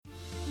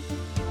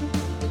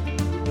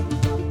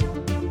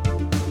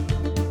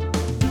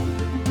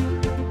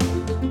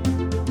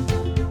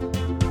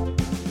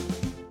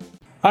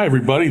Hi,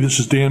 everybody. This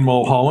is Dan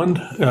Mulholland.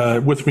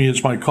 With me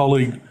is my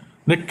colleague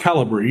Nick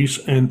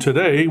Calabrese, and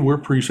today we're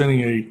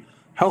presenting a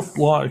Health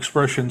Law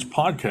Expressions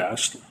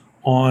podcast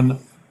on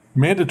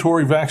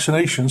mandatory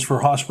vaccinations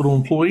for hospital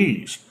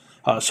employees,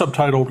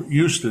 subtitled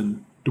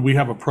Houston, Do We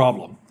Have a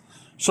Problem?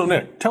 So,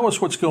 Nick, tell us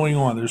what's going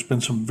on. There's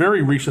been some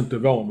very recent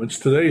developments.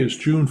 Today is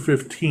June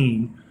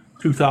 15,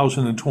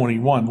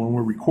 2021, when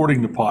we're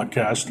recording the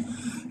podcast,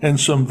 and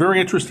some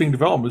very interesting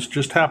developments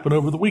just happened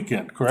over the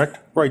weekend, correct?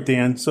 Right,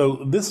 Dan.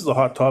 So this is a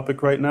hot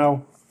topic right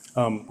now.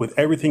 With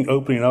everything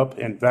opening up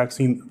and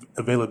vaccine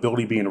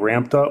availability being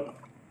ramped up,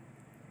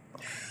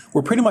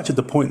 we're pretty much at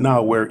the point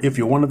now where if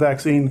you want a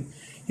vaccine,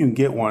 you can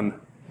get one,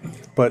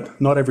 but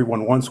not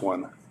everyone wants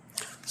one.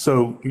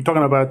 So you're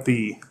talking about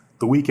the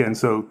weekend.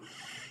 So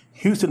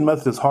Houston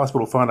Methodist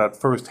Hospital found out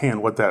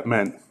firsthand what that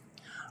meant.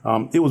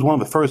 It was one of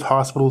the first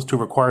hospitals to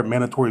require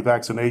mandatory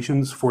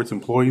vaccinations for its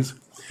employees.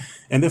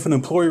 And if an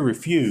employee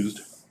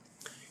refused,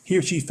 he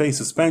or she faced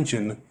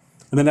suspension,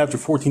 and then after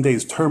 14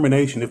 days,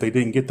 termination if they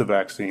didn't get the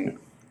vaccine.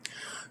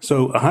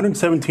 So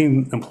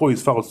 117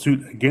 employees filed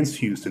suit against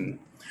Houston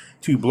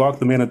to block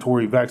the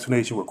mandatory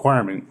vaccination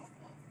requirement.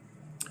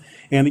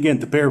 And again,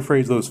 to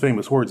paraphrase those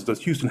famous words,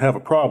 does Houston have a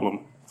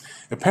problem?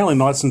 Apparently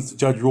not, since the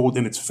judge ruled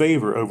in its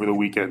favor over the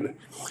weekend.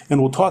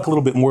 And we'll talk a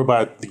little bit more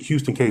about the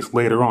Houston case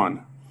later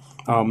on.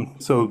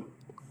 So,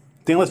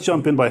 Dan, let's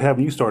jump in by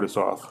having you start us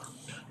off.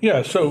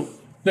 Yeah, so,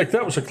 Nick,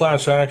 that was a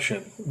class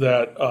action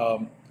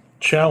that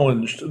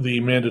challenged the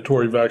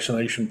mandatory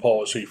vaccination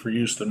policy for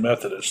Houston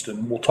Methodist,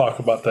 and we'll talk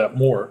about that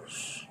more.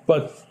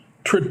 But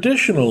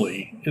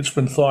traditionally, it's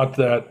been thought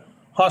that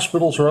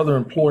hospitals or other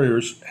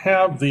employers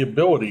have the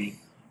ability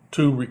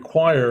to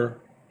require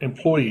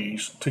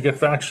employees to get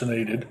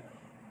vaccinated,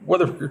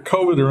 whether for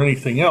COVID or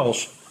anything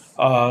else,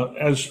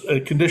 as a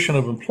condition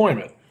of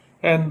employment.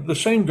 And the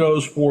same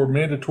goes for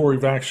mandatory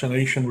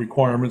vaccination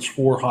requirements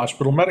for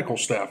hospital medical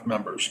staff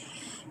members.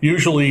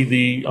 Usually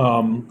the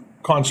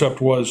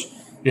concept was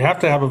you have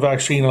to have a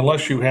vaccine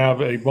unless you have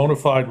a bona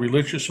fide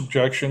religious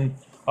objection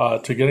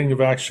to getting the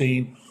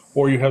vaccine,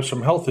 or you have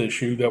some health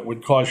issue that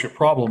would cause you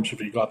problems if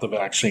you got the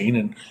vaccine.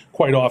 And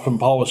quite often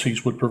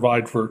policies would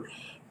provide for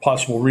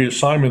possible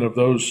reassignment of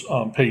those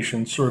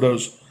patients or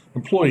those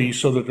employees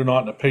so that they're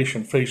not in a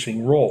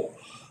patient-facing role.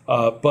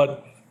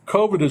 But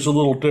COVID is a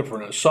little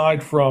different.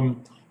 Aside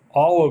from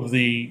all of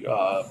the,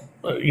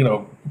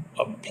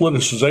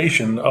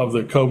 politicization of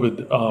the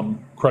COVID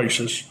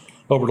crisis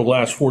over the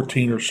last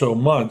 14 or so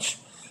months,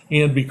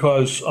 and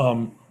because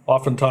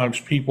oftentimes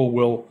people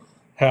will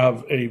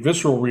have a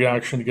visceral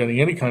reaction to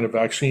getting any kind of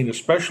vaccine,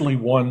 especially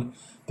one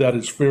that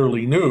is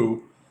fairly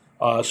new,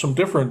 some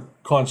different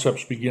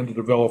concepts begin to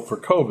develop for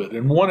COVID.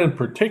 And one in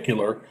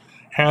particular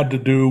had to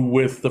do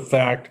with the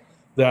fact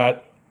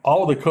that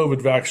all of the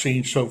COVID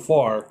vaccines so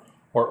far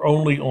are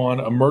only on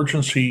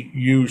emergency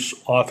use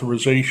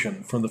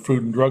authorization from the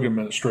Food and Drug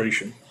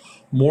Administration.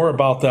 More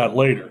about that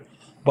later.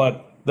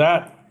 But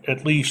that,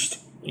 at least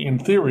in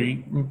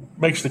theory,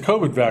 makes the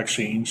COVID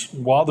vaccines,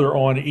 while they're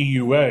on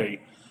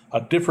EUA,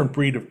 a different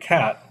breed of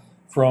cat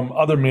from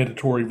other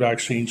mandatory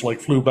vaccines like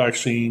flu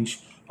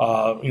vaccines,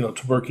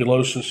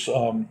 tuberculosis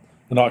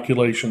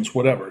inoculations,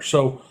 whatever.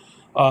 So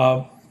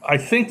I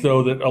think,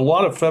 though, that a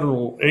lot of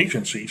federal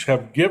agencies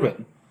have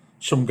given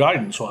some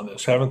guidance on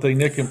this, haven't they,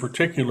 Nick? In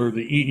particular,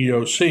 the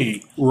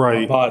EEOC,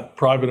 right, about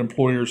private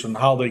employers and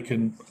how they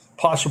can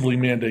possibly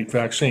mandate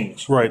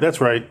vaccines. Right, that's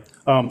right.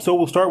 So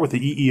we'll start with the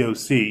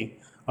EEOC.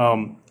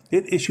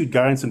 It issued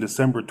guidance in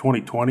December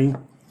 2020,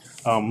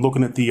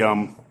 looking at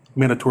the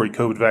mandatory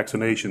COVID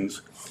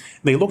vaccinations.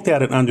 They looked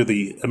at it under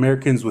the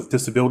Americans with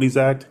Disabilities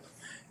Act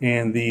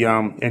and the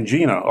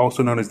GINA,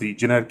 also known as the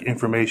Genetic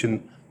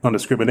Information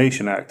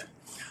Non-Discrimination Act.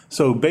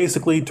 So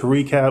basically, to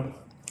recap,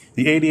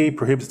 the ADA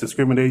prohibits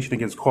discrimination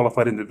against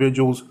qualified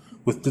individuals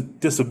with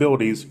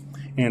disabilities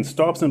and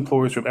stops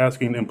employers from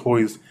asking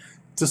employees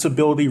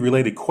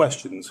disability-related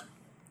questions.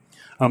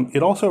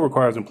 It also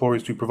requires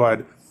employers to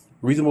provide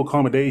reasonable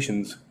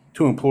accommodations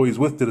to employees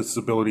with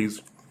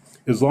disabilities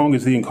as long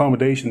as the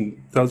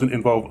accommodation doesn't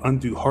involve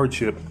undue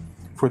hardship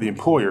for the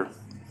employer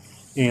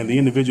and the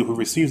individual who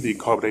receives the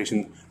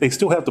accommodation. They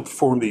still have to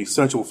perform the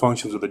essential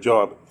functions of the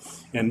job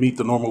and meet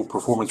the normal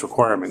performance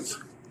requirements.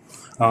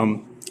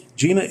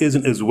 GINA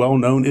isn't as well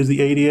known as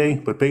the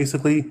ADA, but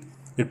basically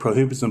it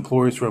prohibits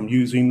employers from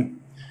using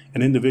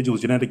an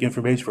individual's genetic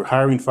information for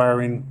hiring,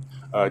 firing,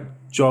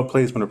 job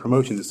placement, or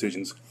promotion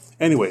decisions.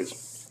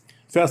 Anyways,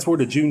 fast forward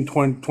to June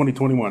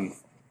 2021.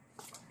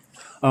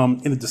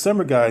 In the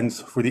December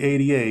guidance for the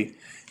ADA,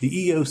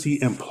 the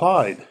EEOC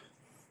implied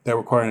that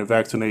requiring a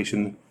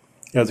vaccination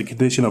as a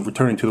condition of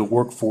returning to the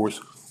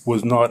workforce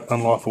was not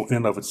unlawful in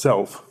and of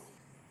itself.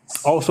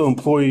 Also,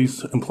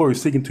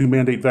 employers seeking to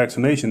mandate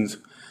vaccinations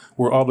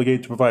were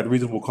obligated to provide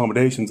reasonable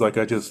accommodations, like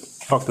I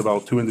just talked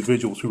about, to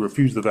individuals who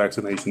refuse the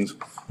vaccinations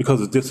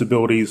because of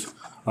disabilities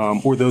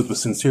or those with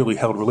sincerely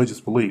held religious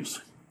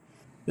beliefs.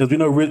 As we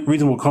know,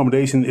 reasonable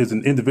accommodation is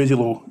an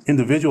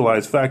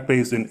individualized,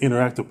 fact-based, and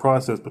interactive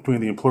process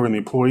between the employer and the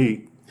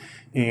employee.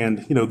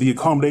 And, the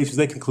accommodations,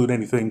 they can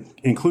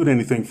include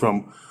anything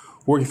from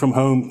working from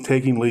home,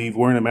 taking leave,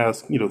 wearing a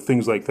mask,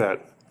 things like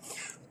that.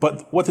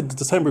 But what the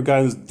December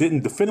guidance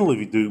didn't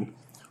definitively do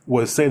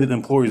was say that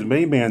employers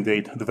may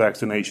mandate the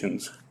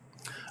vaccinations,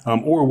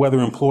 or whether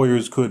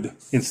employers could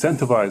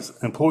incentivize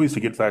employees to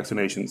get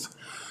vaccinations.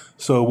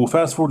 So we'll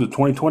fast forward to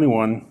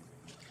 2021,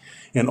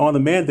 and on the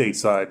mandate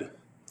side,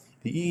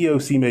 the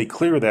EEOC made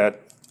clear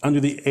that under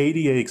the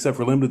ADA, except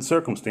for limited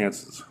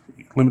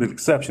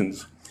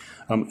exceptions,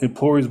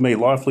 employers may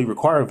lawfully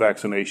require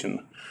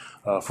vaccination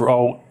for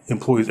all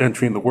employees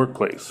entering the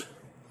workplace.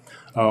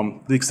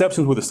 The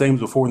exceptions were the same as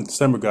before in the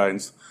December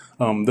guidance,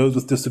 those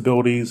with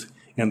disabilities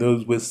and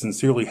those with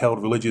sincerely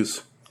held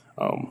religious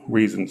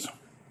reasons.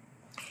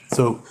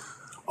 So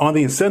on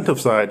the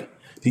incentive side,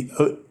 the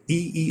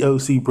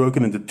EEOC broke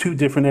it into two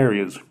different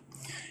areas.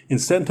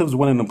 Incentives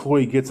when an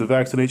employee gets a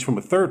vaccination from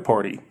a third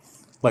party,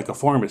 like a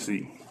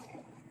pharmacy.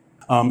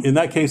 In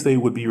that case, they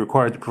would be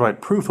required to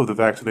provide proof of the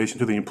vaccination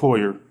to the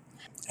employer.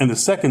 And the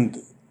second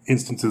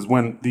instance is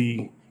when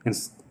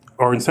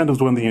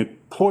incentives when the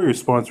employer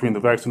is sponsoring the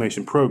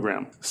vaccination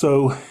program.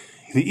 So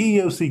the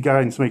EEOC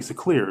guidance makes it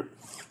clear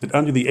that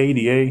under the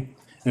ADA,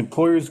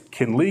 employers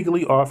can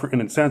legally offer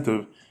an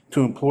incentive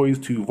to employees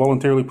to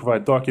voluntarily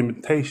provide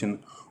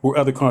documentation or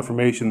other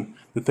confirmation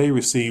that they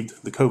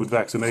received the COVID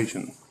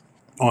vaccination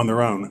on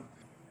their own.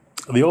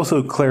 They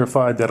also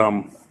clarified that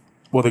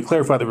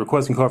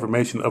requesting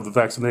confirmation of the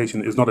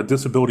vaccination is not a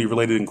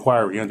disability-related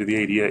inquiry under the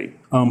ADA.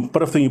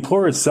 But if the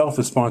employer itself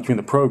is sponsoring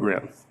the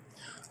program,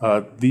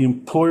 the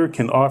employer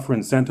can offer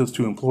incentives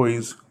to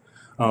employees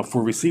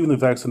for receiving the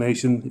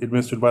vaccination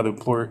administered by the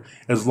employer,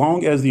 as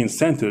long as the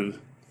incentive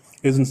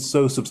isn't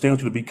so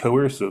substantial to be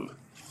coercive.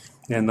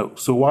 And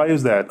so why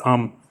is that?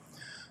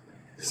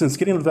 Since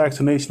getting the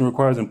vaccination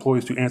requires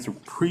employees to answer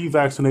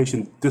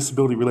pre-vaccination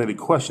disability-related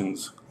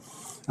questions,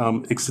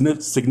 a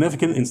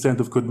significant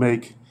incentive could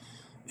make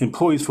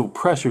employees feel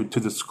pressured to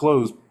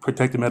disclose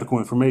protected medical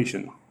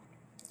information,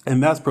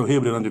 and that's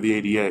prohibited under the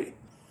ADA.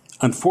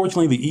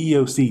 Unfortunately, the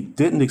EEOC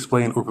didn't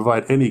explain or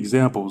provide any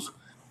examples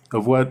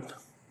of what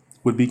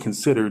would be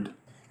considered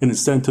an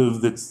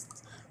incentive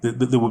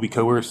that would be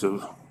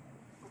coercive.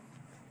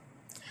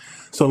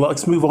 So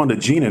let's move on to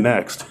GINA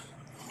next.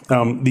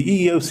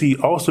 The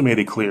EEOC also made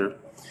it clear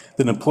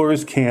that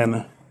employers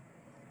can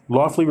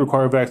lawfully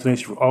require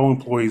vaccination for all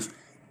employees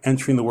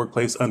entering the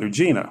workplace under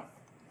GINA.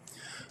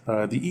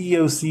 The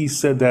EEOC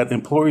said that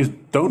employers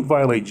don't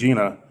violate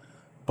GINA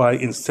by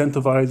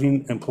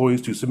incentivizing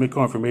employees to submit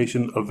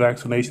confirmation of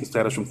vaccination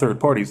status from third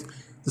parties,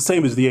 the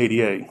same as the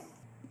ADA.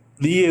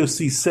 The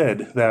EEOC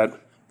said that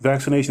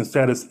vaccination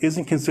status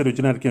isn't considered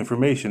genetic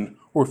information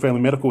or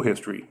family medical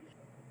history.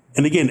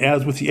 And again,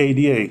 as with the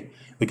ADA,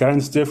 the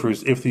guidance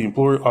differs if the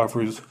employer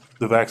offers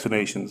the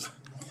vaccinations,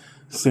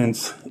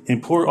 since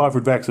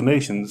employer-offered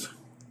vaccinations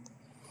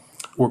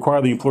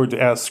require the employer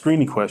to ask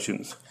screening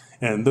questions,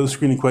 and those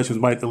screening questions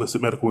might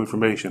elicit medical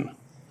information.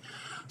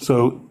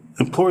 So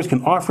employers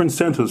can offer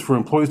incentives for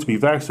employees to be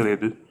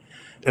vaccinated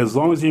as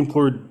long as the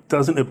employer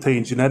doesn't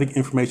obtain genetic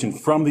information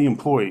from the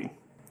employee.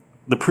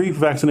 The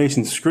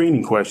pre-vaccination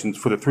screening questions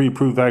for the 3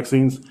 approved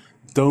vaccines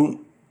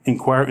don't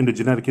inquire into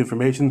genetic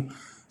information.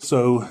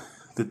 So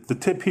the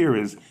tip here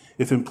is,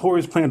 if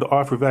employers plan to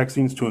offer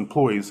vaccines to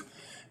employees,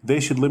 they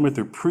should limit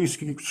their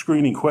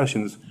pre-screening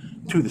questions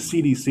to the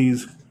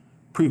CDC's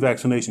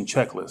pre-vaccination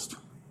checklist.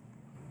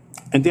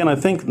 And Dan, I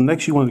think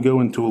next you want to go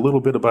into a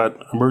little bit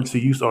about emergency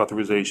use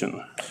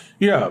authorization.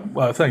 Yeah,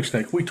 thanks,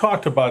 Nick. We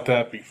talked about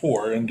that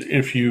before, and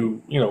if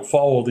you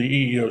follow the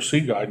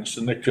EEOC guidance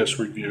that Nick just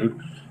reviewed,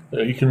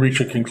 you can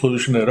reach a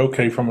conclusion that,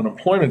 okay, from an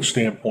employment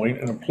standpoint,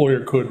 an employer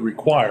could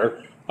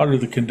require, under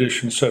the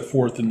conditions set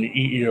forth in the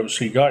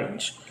EEOC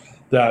guidance,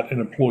 that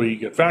an employee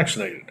get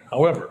vaccinated.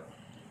 However,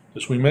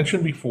 as we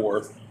mentioned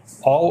before,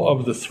 all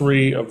of the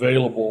 3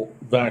 available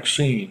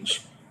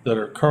vaccines that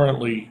are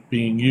currently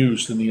being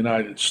used in the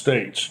United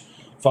States,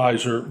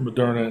 Pfizer,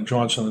 Moderna, and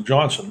Johnson &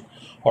 Johnson,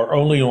 are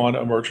only on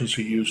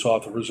emergency use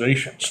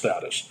authorization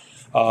status.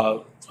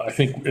 I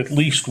think at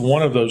least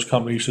one of those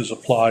companies has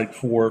applied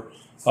for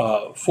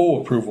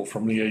full approval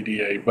from the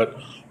ADA. But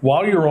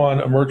while you're on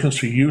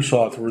emergency use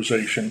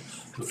authorization,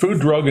 the Food,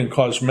 Drug, and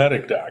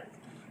Cosmetic Act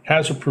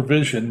has a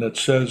provision that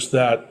says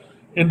that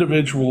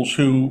individuals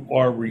who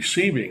are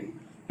receiving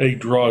a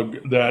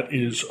drug that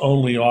is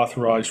only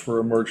authorized for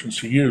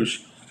emergency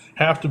use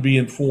have to be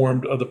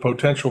informed of the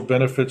potential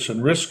benefits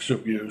and risks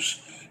of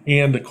use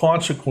and the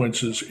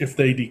consequences if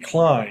they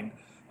decline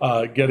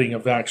getting a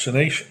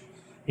vaccination.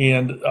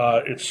 And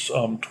it's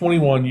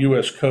 21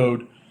 U.S.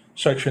 Code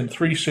Section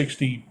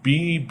 360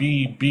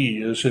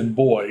 BBB, as in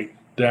boy,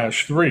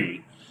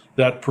 -3,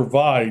 that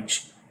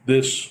provides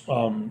this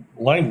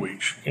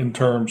language in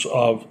terms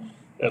of,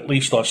 at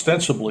least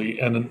ostensibly,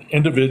 an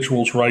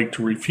individual's right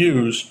to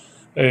refuse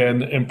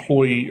an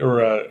employee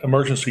or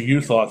emergency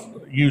use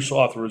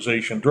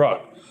authorization drug.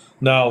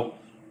 Now,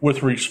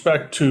 with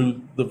respect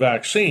to the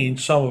vaccine,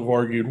 some have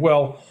argued,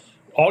 well,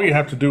 all you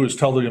have to do is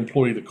tell the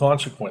employee the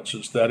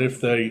consequences, that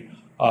if they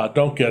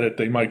don't get it,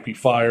 they might be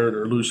fired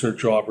or lose their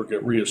job or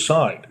get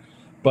reassigned.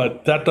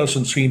 But that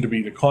doesn't seem to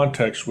be the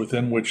context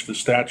within which the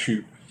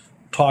statute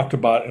talked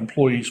about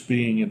employees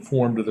being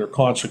informed of their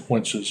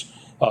consequences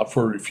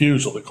for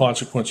refusal. The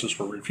consequences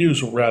for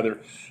refusal, rather,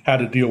 had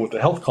to deal with the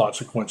health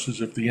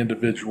consequences if the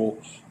individual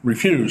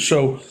refused.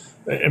 So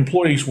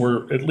employees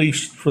were, at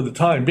least for the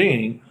time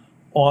being,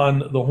 on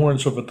the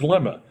horns of a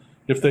dilemma.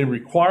 If they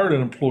required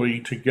an employee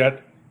to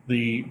get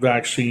the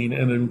vaccine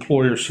and the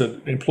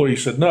employee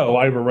said, no,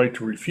 I have a right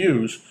to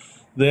refuse,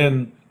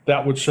 then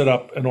that would set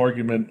up an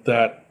argument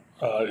that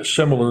is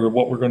similar to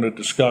what we're going to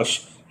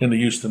discuss in the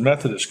Houston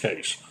Methodist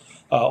case.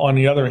 On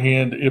the other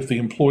hand, if the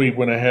employee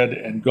went ahead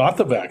and got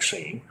the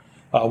vaccine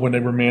when they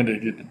were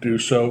mandated to do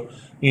so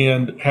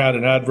and had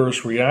an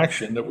adverse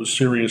reaction that was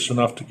serious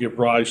enough to give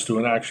rise to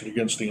an action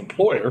against the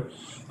employer,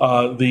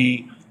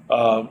 the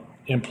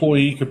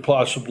employee could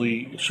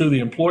possibly sue the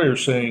employer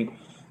saying,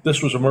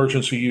 this was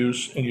emergency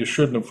use and you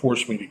shouldn't have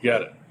forced me to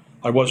get it.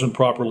 I wasn't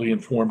properly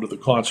informed of the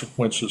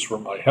consequences for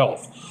my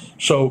health.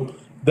 So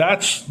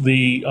that's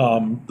the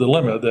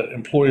dilemma that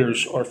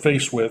employers are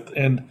faced with.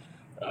 And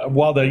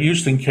while that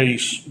Houston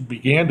case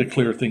began to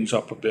clear things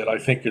up a bit, I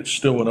think it's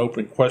still an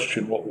open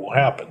question what will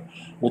happen.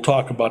 We'll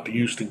talk about the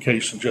Houston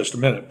case in just a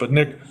minute. But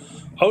Nick,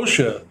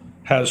 OSHA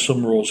has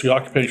some rules, the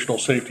Occupational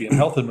Safety and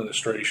Health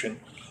Administration,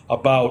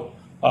 about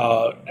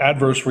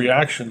adverse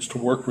reactions to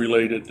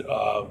work-related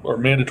or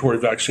mandatory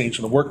vaccines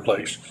in the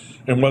workplace,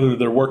 and whether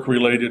they're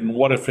work-related and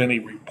what, if any,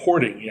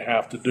 reporting you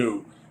have to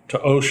do to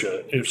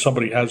OSHA if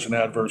somebody has an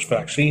adverse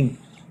vaccine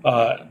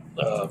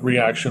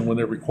reaction when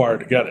they're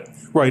required to get it.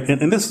 Right,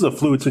 and this is a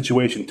fluid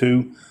situation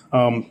too.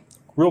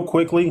 Real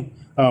quickly,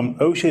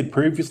 OSHA had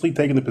previously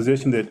taken the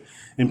position that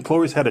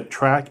employers had to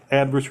track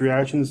adverse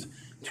reactions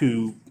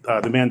to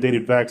the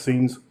mandated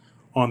vaccines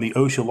on the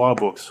OSHA law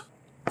books.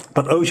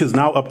 But OSHA has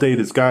now updated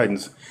its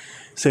guidance,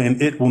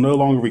 saying it will no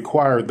longer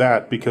require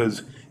that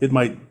because it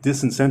might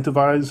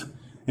disincentivize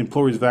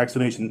employers'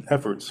 vaccination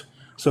efforts.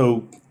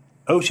 So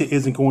OSHA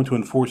isn't going to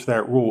enforce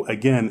that rule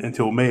again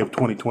until May of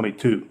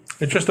 2022.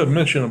 And just a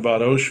mention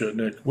about OSHA,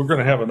 Nick, we're going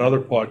to have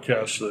another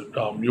podcast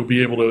that you'll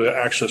be able to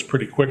access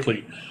pretty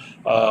quickly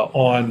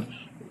on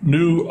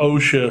new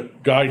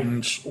OSHA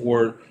guidance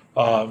or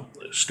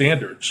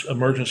standards,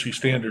 emergency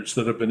standards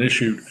that have been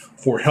issued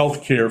for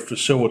healthcare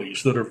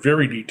facilities that are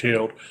very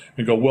detailed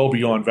and go well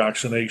beyond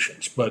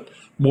vaccinations. But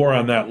more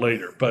on that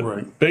later.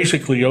 But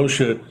basically,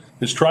 OSHA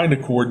is trying to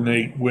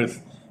coordinate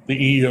with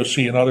the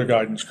EEOC and other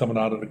guidance coming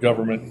out of the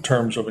government in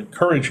terms of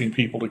encouraging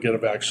people to get a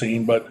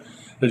vaccine. But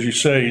as you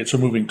say, it's a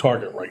moving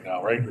target right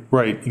now, right?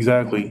 Right,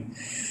 exactly.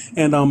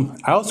 And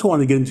I also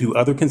want to get into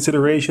other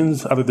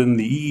considerations other than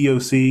the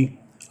EEOC,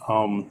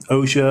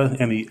 OSHA,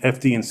 and the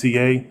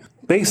FD&CA.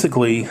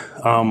 Basically,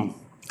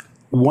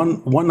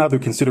 one other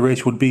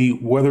consideration would be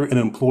whether an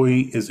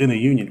employee is in a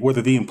union,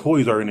 whether the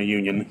employees are in a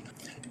union.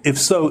 If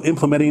so,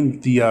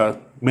 implementing the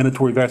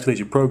mandatory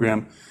vaccination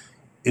program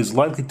is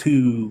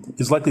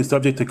likely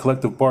subject to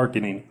collective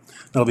bargaining.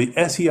 Now, the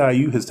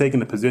SEIU has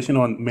taken a position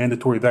on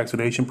mandatory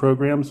vaccination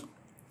programs,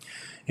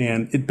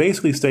 and it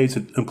basically states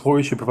that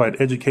employers should provide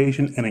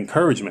education and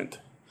encouragement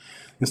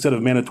instead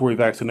of mandatory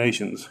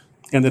vaccinations,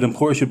 and that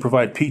employers should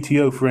provide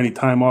PTO for any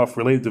time off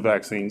related to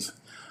vaccines.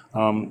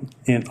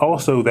 And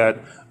also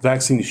that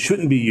vaccines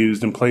shouldn't be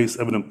used in place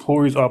of an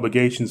employer's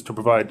obligations to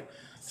provide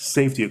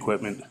safety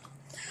equipment.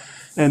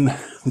 And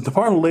the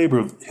Department of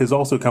Labor has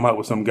also come out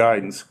with some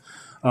guidance.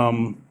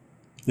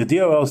 The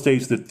DOL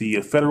states that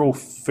the Federal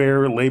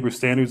Fair Labor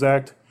Standards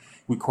Act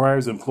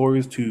requires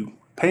employers to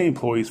pay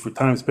employees for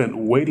time spent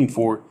waiting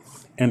for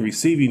and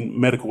receiving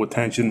medical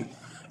attention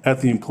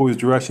at the employer's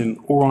direction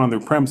or on their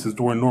premises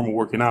during normal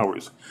working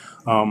hours.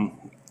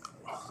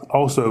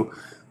 Also,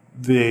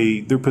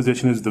 their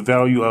position is the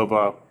value of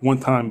a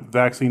one-time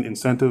vaccine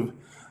incentive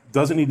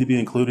doesn't need to be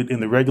included in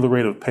the regular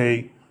rate of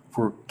pay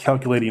for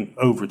calculating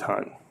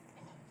overtime.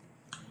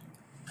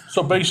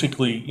 So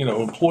basically,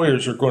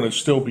 employers are going to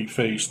still be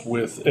faced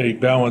with a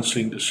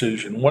balancing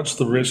decision. What's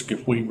the risk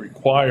if we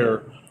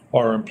require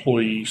our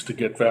employees to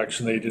get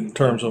vaccinated in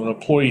terms of an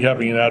employee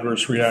having an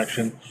adverse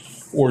reaction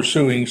or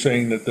suing,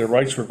 saying that their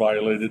rights were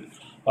violated,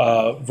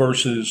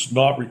 versus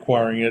not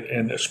requiring it,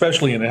 and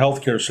especially in a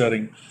healthcare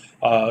setting,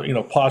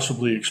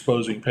 possibly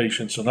exposing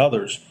patients and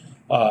others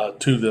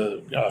to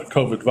the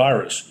COVID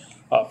virus.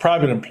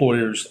 Private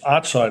employers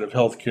outside of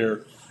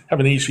healthcare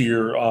have an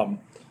easier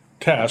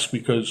task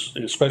because,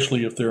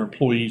 especially if their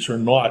employees are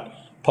not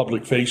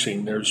public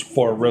facing, there's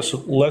far less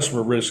of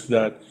a risk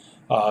that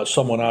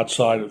someone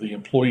outside of the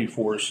employee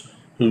force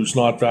who's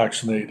not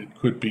vaccinated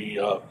could be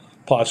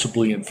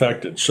possibly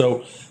infected.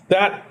 So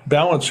that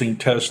balancing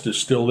test is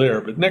still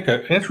there. But Nick,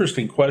 an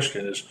interesting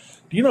question is,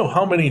 do you know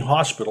how many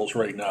hospitals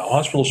right now,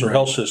 hospitals or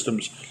health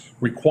systems,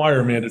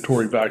 require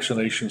mandatory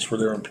vaccinations for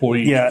their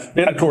employees? Yeah.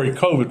 Mandatory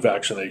COVID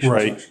vaccinations,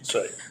 Right. I should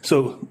say.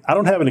 So I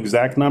don't have an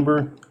exact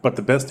number, but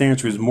the best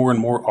answer is more and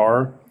more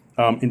are.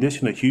 In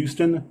addition to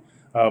Houston,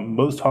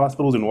 Most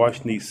hospitals in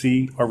Washington,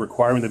 D.C. are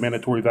requiring the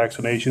mandatory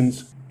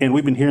vaccinations. And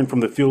we've been hearing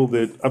from the field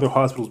that other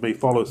hospitals may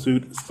follow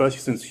suit, especially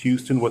since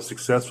Houston was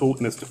successful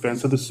in its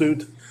defense of the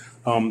suit.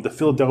 The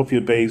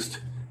Philadelphia-based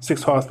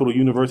 6-hospital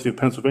University of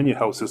Pennsylvania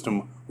health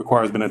system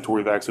requires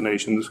mandatory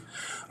vaccinations.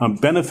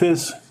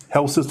 Benefice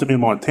Health System in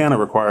Montana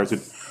requires it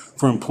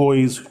for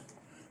employees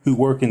who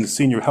work in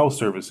senior health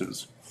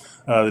services.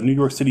 The New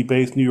York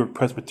City-based New York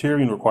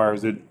Presbyterian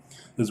requires it,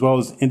 as well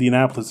as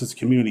Indianapolis'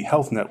 Community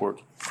Health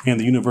Network and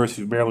the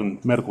University of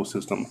Maryland Medical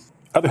System.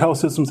 Other health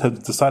systems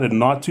have decided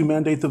not to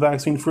mandate the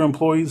vaccine for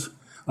employees,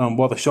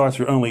 while the shots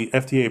are only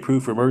FDA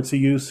approved for emergency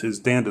use, as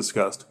Dan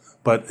discussed.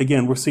 But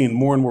again, we're seeing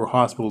more and more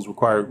hospitals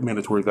require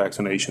mandatory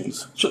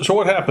vaccinations. So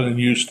what happened in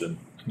Houston,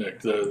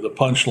 Nick? The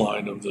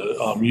punchline of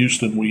the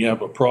Houston, we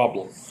have a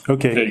problem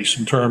case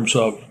in terms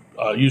of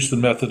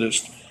Houston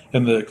Methodist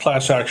and the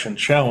class action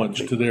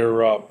challenge to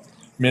their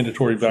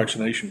mandatory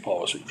vaccination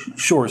policy.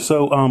 Sure.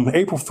 So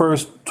April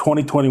 1st,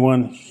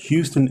 2021,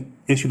 Houston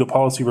issued a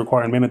policy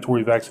requiring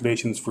mandatory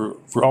vaccinations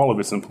for all of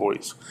its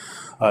employees.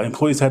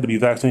 Employees had to be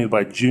vaccinated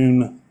by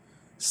June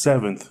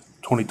 7th,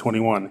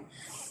 2021.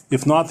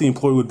 If not, the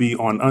employee would be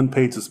on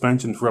unpaid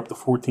suspension for up to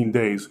 14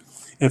 days.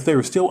 And if they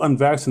were still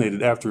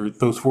unvaccinated after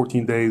those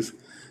 14 days,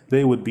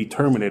 they would be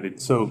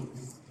terminated. So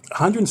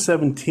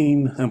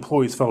 117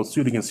 employees filed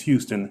suit against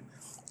Houston,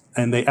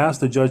 and they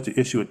asked the judge to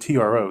issue a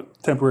TRO,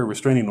 temporary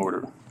restraining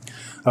order.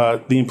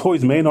 The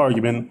employees' main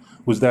argument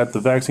was that the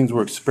vaccines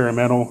were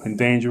experimental and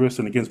dangerous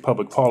and against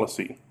public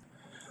policy.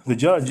 The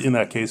judge in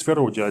that case,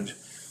 federal judge,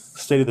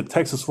 stated that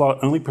Texas law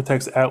only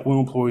protects at-will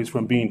employees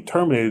from being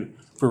terminated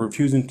for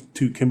refusing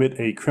to commit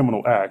a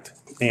criminal act,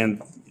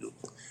 and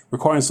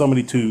requiring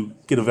somebody to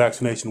get a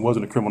vaccination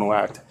wasn't a criminal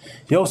act.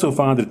 He also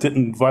found that it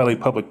didn't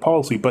violate public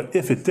policy, but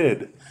if it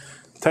did,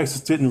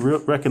 Texas didn't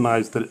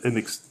recognize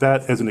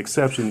that as an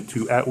exception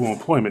to at-will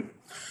employment.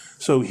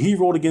 So he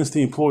ruled against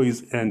the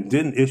employees and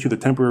didn't issue the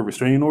temporary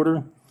restraining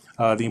order.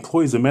 The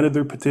employees amended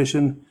their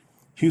petition.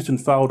 Houston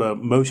filed a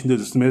motion to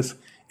dismiss,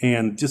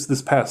 and just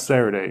this past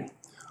Saturday,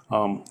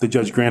 the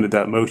judge granted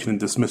that motion and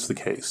dismissed the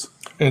case.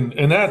 And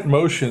that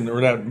motion, or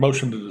that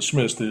motion to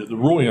dismiss, the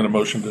ruling on a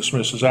motion to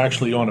dismiss is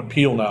actually on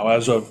appeal now.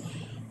 As of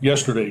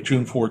yesterday,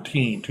 June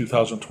 14,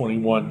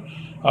 2021,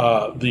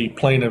 the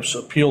plaintiffs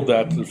appealed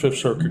that to the Fifth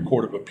Circuit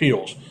Court of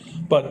Appeals.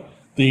 But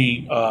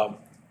the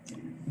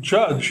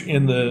judge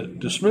in the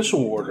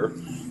dismissal order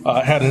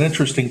had an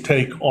interesting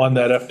take on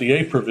that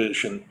FDA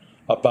provision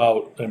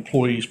about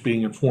employees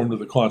being informed of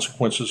the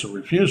consequences of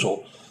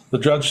refusal. The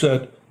judge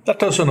said that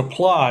doesn't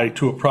apply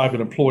to a private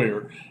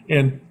employer.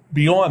 And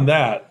beyond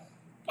that,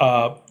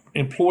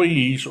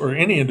 employees or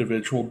any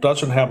individual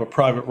doesn't have a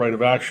private right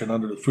of action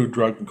under the Food,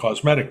 Drug, and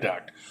Cosmetic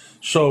Act.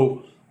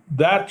 So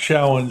that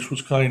challenge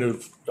was kind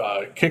of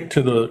kicked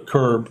to the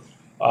curb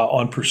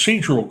on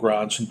procedural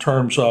grounds in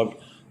terms of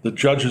the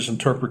judge's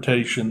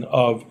interpretation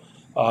of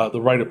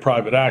the right of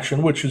private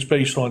action, which is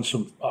based on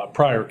some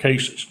prior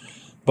cases.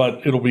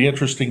 But it'll be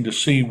interesting to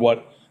see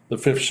what the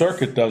Fifth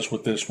Circuit does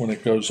with this when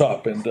it goes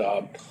up. And,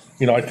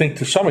 I think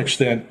to some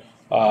extent,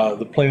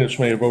 the plaintiffs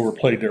may have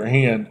overplayed their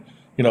hand,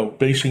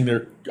 basing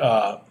their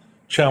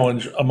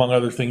challenge, among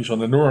other things, on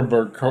the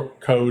Nuremberg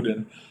Code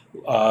and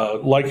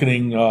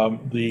likening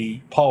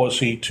the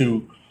policy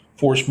to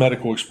forced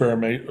medical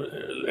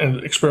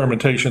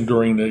experimentation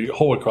during the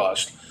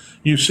Holocaust.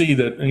 You see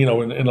that,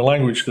 in the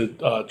language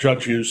that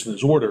judge used in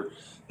his order,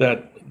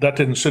 that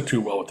didn't sit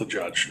too well with the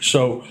judge.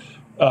 So,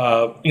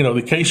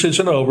 the case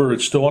isn't over.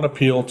 It's still on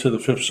appeal to the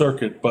Fifth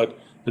Circuit. But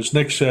as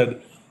Nick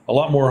said, a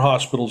lot more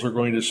hospitals are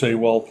going to say,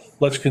 well,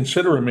 let's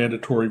consider a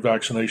mandatory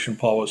vaccination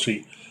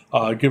policy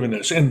given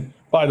this. And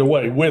by the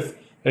way, with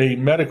a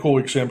medical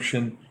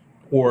exemption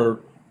or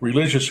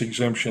religious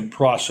exemption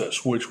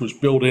process, which was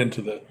built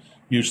into the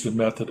Houston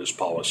Methodist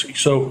policy.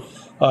 So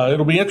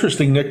it'll be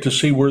interesting, Nick, to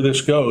see where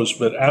this goes.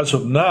 But as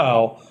of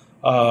now,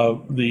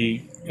 at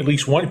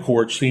least one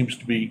court seems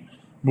to be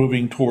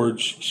moving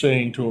towards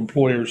saying to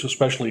employers,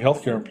 especially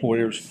healthcare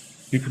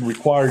employers, you can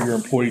require your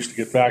employees to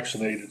get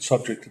vaccinated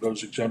subject to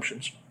those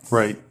exemptions.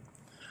 Right.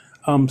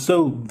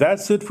 So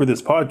that's it for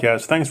this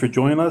podcast. Thanks for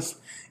joining us.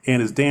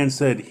 And as Dan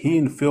said, he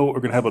and Phil are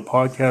going to have a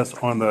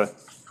podcast on the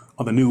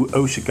new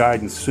OSHA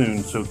guidance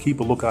soon. So keep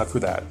a lookout for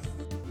that.